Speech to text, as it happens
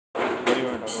you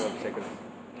want to talk about obstacles?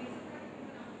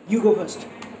 You go first.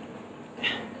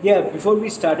 Yeah, before we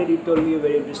started, you told me a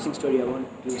very interesting story. I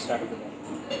want to start with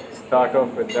that. Start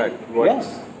off with that. What's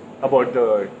Yeah. about the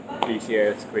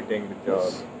TCS quitting the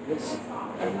job? Yes.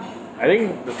 And I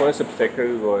think the first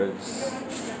obstacle was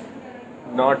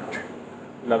not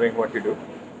loving what you do,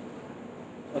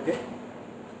 Okay.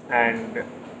 and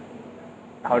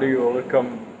how do you overcome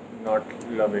not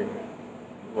loving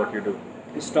what you do?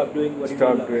 You stop doing what you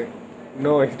Stop love. doing.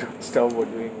 No, you don't stop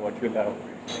doing what you love.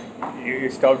 You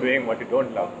stop doing what you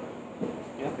don't love.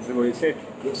 Yeah. Is that what you said?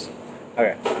 Yes.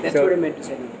 Okay. That's so, what I meant to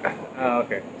say.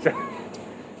 Okay.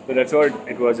 So that's what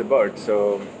it was about. So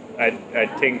I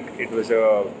think it was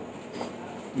a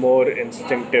more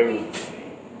instinctive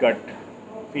gut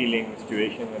feeling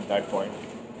situation at that point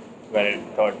where I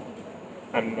thought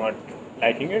I'm not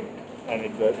liking it and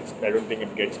I don't think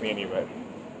it gets me anywhere.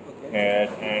 Okay.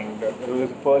 And it was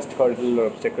the first hurdle or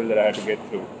obstacle that I had to get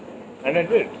through. And I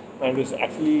did. And it was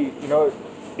actually,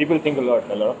 people think a lot.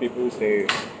 A lot of people say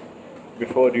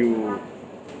before you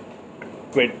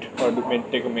quit or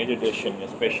take a major decision,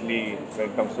 especially when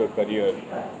it comes to a career,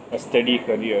 a steady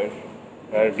career,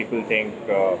 where people think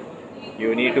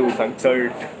you need to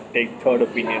consult, take third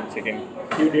opinion, second.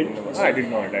 You did? I did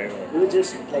not. You were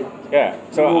just like, Yeah.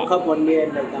 you woke up one day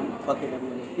and like, fuck it, I'm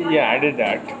gonna. Yeah, I did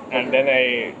that, and then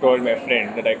I told my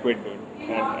friend that I quit, dude.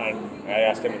 And I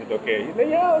asked him, "Is it okay?" He's like,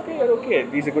 "Yeah, okay, you're okay."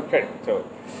 He's a good friend. So,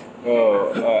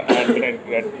 and then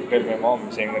I told my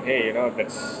mom saying that, "Hey,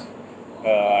 that's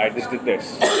I just did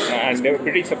this," and they were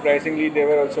pretty surprisingly they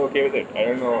were also okay with it. I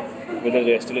don't know whether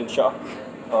they're still in shock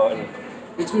or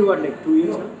It's been what, like 2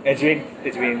 years now? it's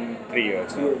been 3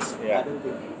 years. 3 years. Yeah. I don't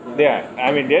think. Yeah,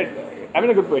 I mean I'm in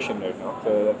a good position right now, so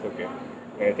that's okay.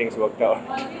 Things worked out.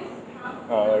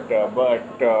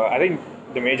 But I think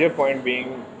the major point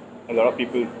being a lot of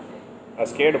people are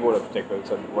scared about obstacles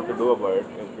and what to do about it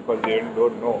is because they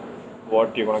don't know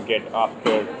what you're gonna get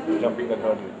after jumping the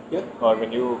hurdle. Yeah. Or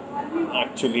when you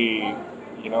actually,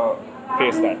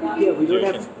 face that. Yeah, we don't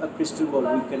situation. have a crystal ball.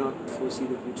 We cannot foresee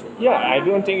the future. Yeah, I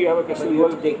don't think you have a crystal But you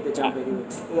have ball. to take the jump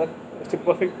anyway. That's a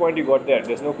perfect point you got there.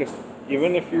 There's no crystal.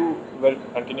 Even if you were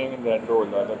continuing in that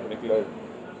role or that particular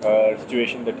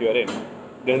situation that you are in,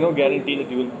 there's no guarantee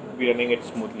that you will be running it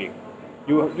smoothly.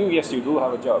 Yes, you do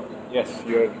have a job. Yes,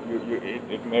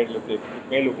 it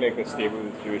may look like a stable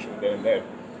situation there and there.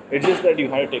 It's just that you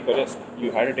had to take a risk.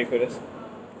 You had to take a risk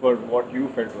for what you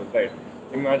felt was right.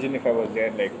 Imagine if I was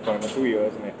there like for another 2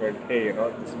 years and I felt, hey,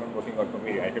 this is not working out for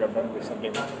me. I could have done this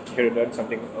something. Could have done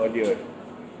something earlier.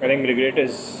 I think regret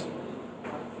is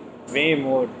way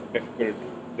more difficult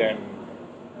than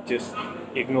just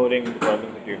ignoring the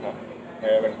problem that you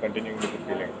have and continuing with the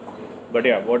feeling. But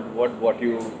yeah, what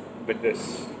you with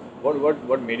this?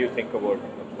 What made you think about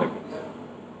it like this?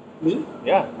 Me?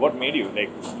 Yeah, what made you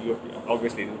like you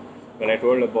obviously when I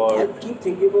told I about keep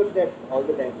thinking about that all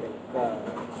the time.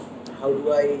 Like, how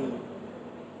do I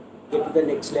get to the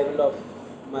next level of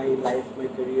my life, my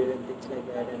career, and things like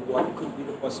that, and what could be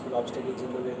the possible obstacles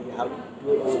in the way? How do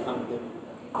I overcome them?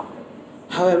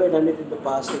 How have I done it in the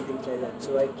past and things like that?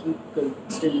 So I keep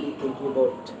constantly thinking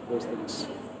about those things.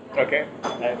 okay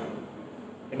and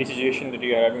any situation that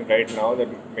you are having right now that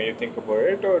made you think about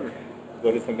it or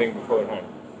was it something beforehand?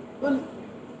 Well,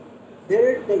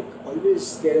 there are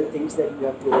things that you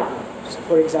have to overcome. So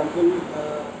for example,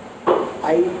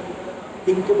 I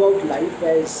think about life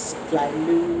as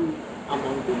climbing a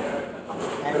mountain,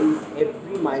 and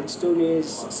every milestone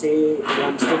is say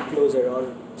one step closer,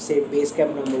 or say base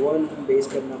camp number 1, base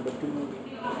camp number 2.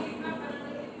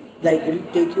 Like it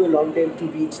will take you a long time to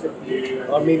reach the peak,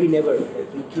 or maybe never.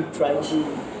 Like you keep trying to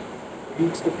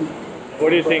reach the peak. What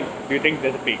do you But think? Do you think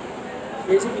there's a peak?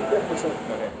 there's a peak there for sure.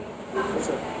 Okay. For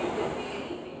sure.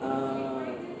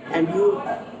 And you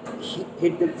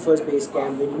hit the first base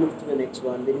camp, then you move to the next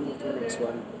one, then you move to the next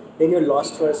one. Then you're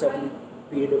lost for a certain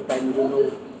period of time. You don't know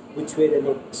which way the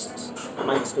next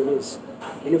milestone is.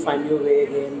 Then you find your way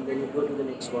again, then you go to the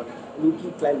next one. And you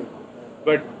keep climbing.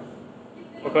 But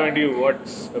according to you,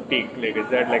 what's a peak? Like, is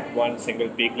that like one single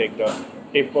peak, like the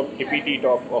tippy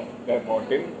top of that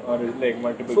mountain, or is it like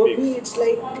multiple For peaks? me, it's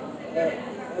like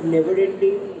a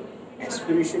never-ending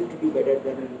aspiration to be better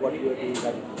than what you are doing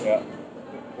right now. Yeah.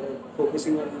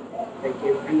 Focusing on like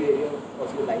every area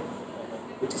of your life,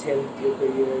 which is health, your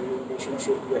career, your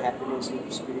relationship, your happiness,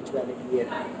 your spirituality, and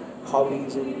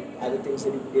hobbies and other things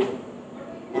that you do,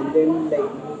 and then like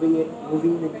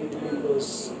moving the needle in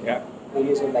those Yeah.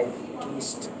 areas of life at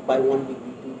least by 1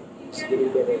 degree to just getting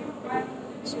better.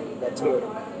 So that's what.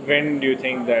 When do you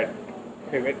think that?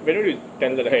 When would you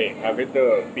tell that? Hey, I'm at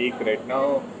the peak right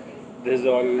now. this is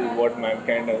all what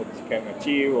mankind can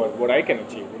achieve or what I can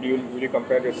achieve? Would you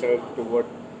compare yourself to what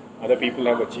other people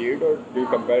have achieved, or do you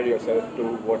compare yourself to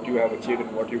what you have achieved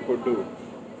and what you could do?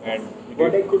 And do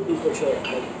What I you, could do for sure.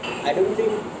 I don't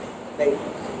think, like,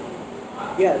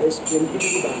 yeah, there's plenty to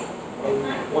be done.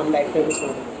 And one lifetime is not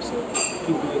enough, so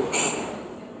keep doing it.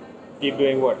 keep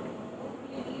doing what?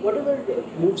 Whatever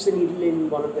moves the needle in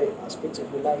one of the aspects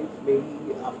of your life,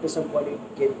 maybe after some point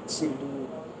it gets into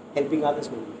helping others,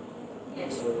 maybe.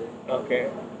 So,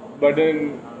 Okay, but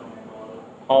then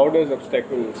how does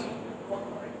obstacles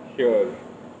here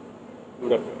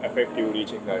would affect you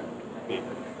reaching that peak?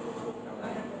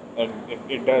 And if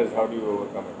it does, how do you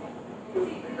overcome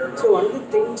it? so one of the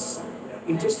things,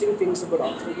 interesting things about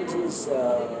obstacles is,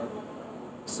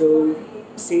 so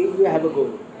say you have a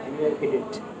goal and you have hit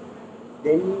it.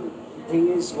 Then the thing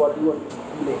is, what do you want to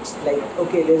do next? Like,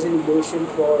 okay, there's an emotion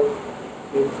for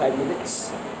maybe 5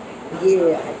 minutes.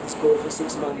 Yeah, I had this goal for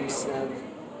 6 months.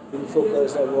 I've been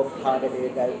focused. I worked hard at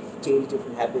it. I've changed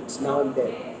different habits. Now I'm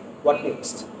there. What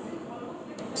next?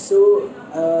 So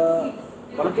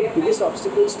one of the biggest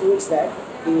obstacles towards that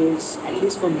is, at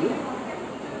least for me,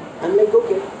 I'm like,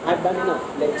 okay, I've done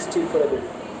enough. Let's chill for a bit.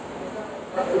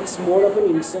 It's more of an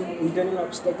internal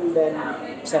obstacle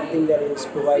than something that is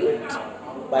provided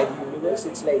by the universe.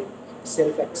 It's like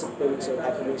self-acceptance or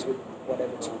happiness with what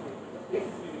I've achieved.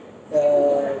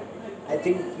 I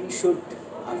think you should,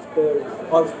 after,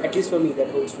 or at least for me, that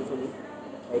holds true for me.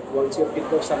 Like once you've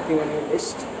ticked off something on your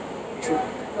list, you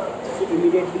should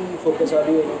immediately focus all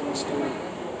your energies to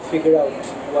figure out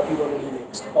what you want to do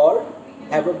next, or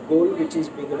have a goal which is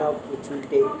big enough, which will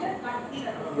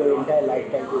take your entire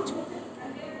lifetime to achieve,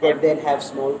 But and then have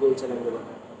small goals along the way.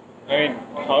 I mean,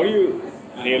 how do you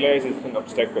realize it's an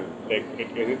obstacle? Like,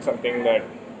 is it something that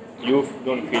you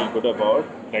don't feel good about?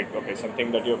 Like, okay,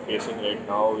 something that you're facing right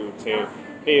now, you would say,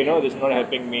 hey, this is not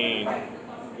helping me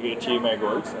to achieve my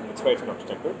goals, and that's why it's an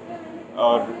obstacle.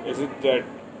 Or is it that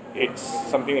it's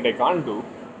something that I can't do,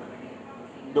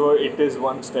 though it is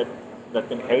one step that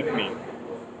can help me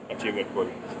achieve that goal?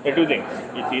 There are two things.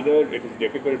 It's either it is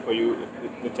difficult for you,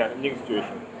 it's a challenging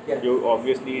situation. Yeah. You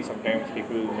obviously sometimes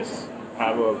people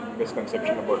have a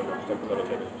misconception about an obstacle or a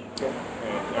challenge.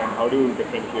 Yeah. And how do you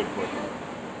differentiate both?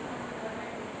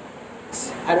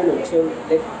 I don't know. So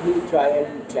let me try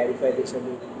and clarify this and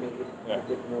make it Yeah. a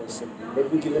bit more simple.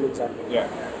 Let me give an example. Yeah.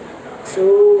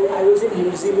 So I was in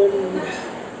New Zealand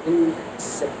in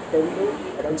September,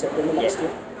 around September last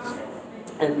year,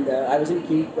 and I was in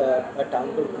a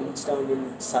town called Queenstown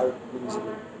in South New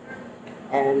Zealand,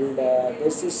 and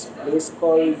there's this place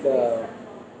called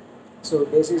so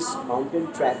there's this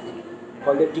mountain track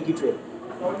called the Tiki Trail,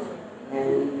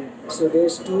 and so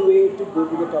there's two ways to go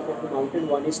to the top of the mountain.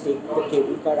 One is take the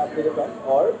cable car up to the top,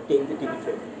 or take the Tiki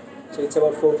Trail. So it's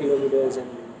about 4 kilometers, and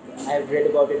I've read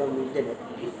about it on the internet.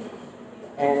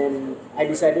 And I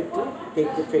decided to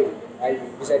take the trail. I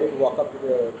decided to walk up to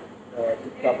the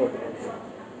top of the mountain.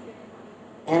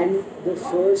 And the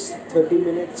first 30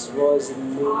 minutes was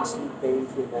immensely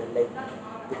painful, man. Like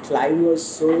the climb was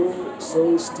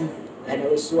so steep, and I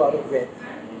was so out of breath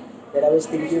that I was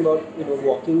thinking about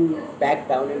walking back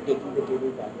down and taking the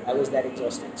cable car. I was that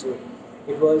exhausted. So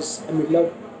it was a middle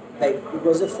of, like, it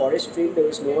was a forest trail. There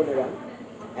was no one around,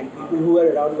 and people who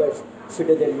were around were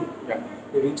fitter than me. Yeah.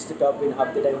 They reached the top in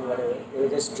half the time or whatever. They were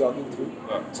just jogging through.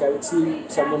 Yeah. So I would see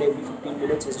someone every 15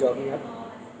 minutes is jogging up.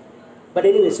 But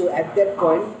anyway, so at that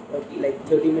point, like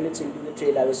 30 minutes into the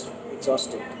trail, I was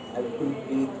exhausted. I couldn't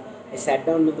breathe. I sat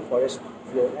down on the forest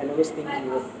floor and I was thinking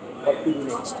what to do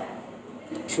next.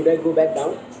 Should I go back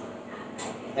down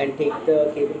and take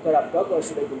the cable car up top, or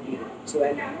should I complete it? So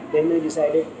and then I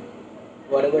decided,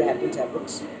 whatever happens,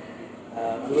 happens.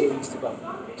 I'm going to reach the top.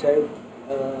 So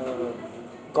I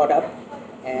got up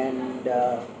and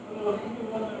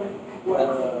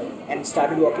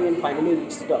started walking and finally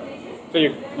reached the top. So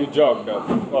you jogged up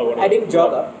or whatever. I didn't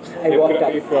jog up. I walked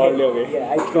up. You crawled your way.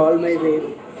 Yeah, I crawled my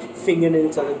way,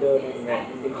 fingernails on the dirt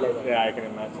and things like that. Yeah, I can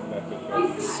imagine that for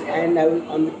sure. And I was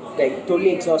like totally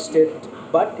exhausted,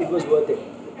 but it was worth it.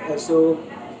 So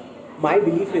my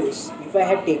belief is, if I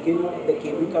had taken the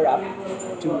cable car up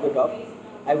to the top,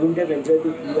 I wouldn't have enjoyed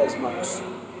the view as much.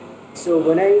 So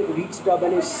when I reached the top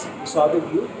and I saw the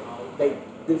view, like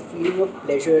the feeling of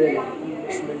pleasure and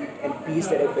accomplishment and peace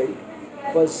that I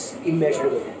felt was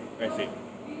immeasurable. I see.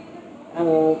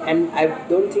 And I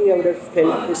don't think I would have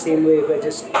felt the same way if I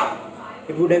just.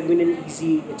 It would have been an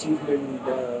easy achievement,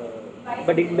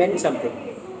 but it meant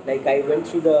something. Like I went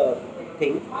through the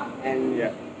thing,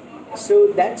 and so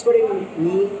that's what I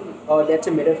mean, or that's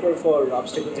a metaphor for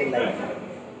obstacles in life.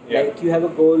 Yeah. Like you have a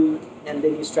goal and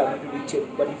then you struggle to reach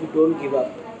it, but if you don't give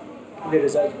up, the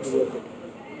results will be worth it.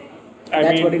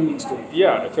 That's what it means to me.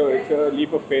 Yeah, so it's a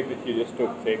leap of faith that you just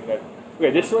took, saying that.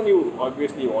 Okay, this one you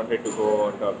obviously wanted to go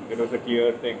on top. It was a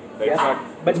clear thing. That Yeah. It's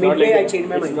not, But it's not midway like I changed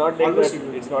my it's mind. Not like Almost that.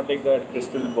 midway. It's not like that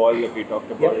crystal ball that we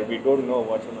talked about. Yep. We don't know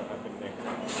what's going to happen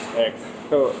next.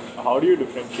 So how do you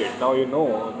differentiate? Now you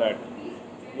know that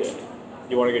yeah,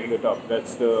 you want to get to the top.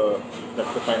 That's the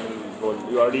final goal.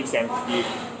 You already can see it.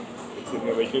 It's in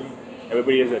your vision.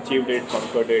 Everybody has achieved it,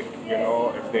 conquered it. You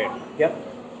know, it's there. Yep.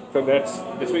 So that's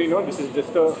when you know this is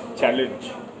just a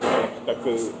challenge,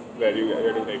 obstacle where you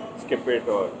have to like skip it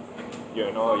or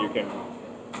you know you can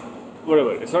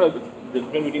whatever. It's not a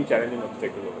difference between challenge and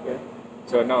obstacle over there.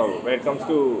 So now when it comes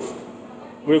to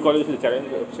would you call this a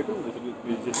challenge or obstacle?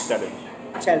 This is just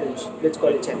challenge. Challenge. Let's call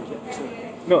it challenge. Yeah. So,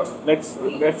 No, let's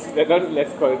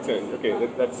call it challenge. Okay,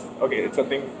 that's okay. It's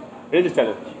something. It is a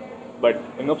challenge, but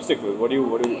an obstacle. What do you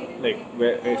like?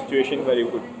 Where, a situation where you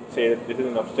could say that this is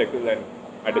an obstacle, and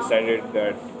I decided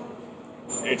that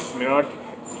it may not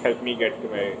help me get to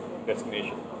my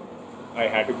destination. I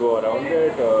had to go around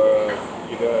it, or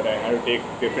either I had to take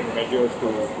different measures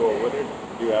to go over it.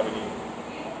 Do you have any?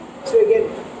 so again,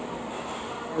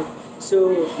 so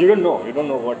You don't know. You don't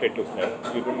know what it looks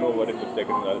like. You don't know what it looks like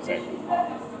on the other side.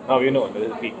 Now you know. There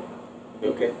is a peak.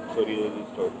 Okay. So there is a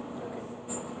story.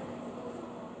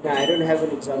 now I don't have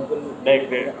an example.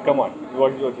 Like, come on,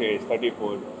 what your age?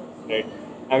 34, right?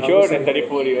 I'm How sure was in 35?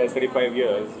 34 years, 35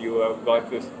 years, you have got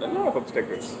this a lot of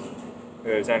obstacles.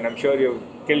 Yes, and I'm sure you've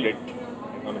killed it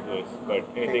in one of those. But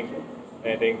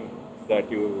anything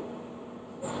that you,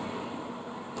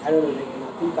 I don't know, like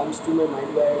nothing comes to my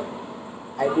mind where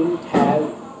I didn't have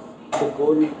the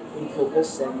goal in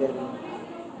focus and then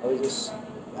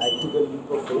I took a leap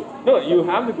of faith. no, you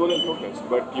have the goal and focus,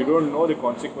 but you don't know the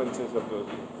consequences of those.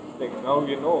 Like now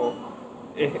you know,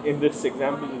 in this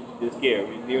example, this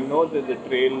game, you know that the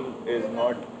trail is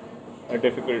not a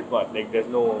difficult path. Like there's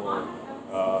no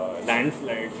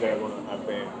landslides that are going to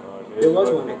happen. Or There was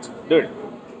no- one actually. Dude.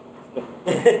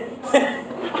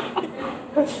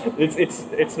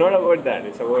 it's not about that.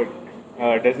 It's about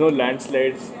there's no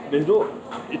landslides. There's no.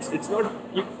 It's not.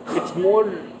 It's more.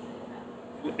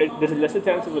 There's a lesser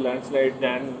chance of a landslide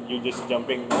than you just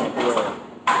jumping into a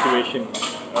situation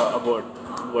about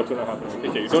what's going to happen in the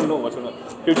future. You don't know what's going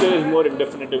to. Future is more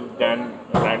indefinitive than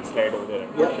a landslide over there.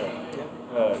 I'm Yeah. sure.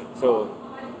 Yeah. So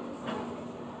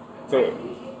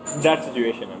that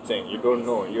situation, I'm saying, you don't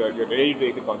know. You're ready to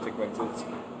take the consequences,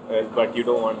 but you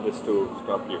don't want this to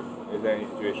stop you. Is there any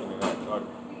situation in that? Or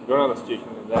you don't have a situation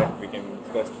in that, we can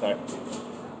discuss that.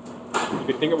 If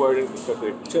you think about it, discuss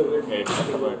it. Sure, we'll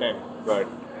Some other time. But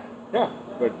yeah,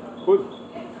 but cool.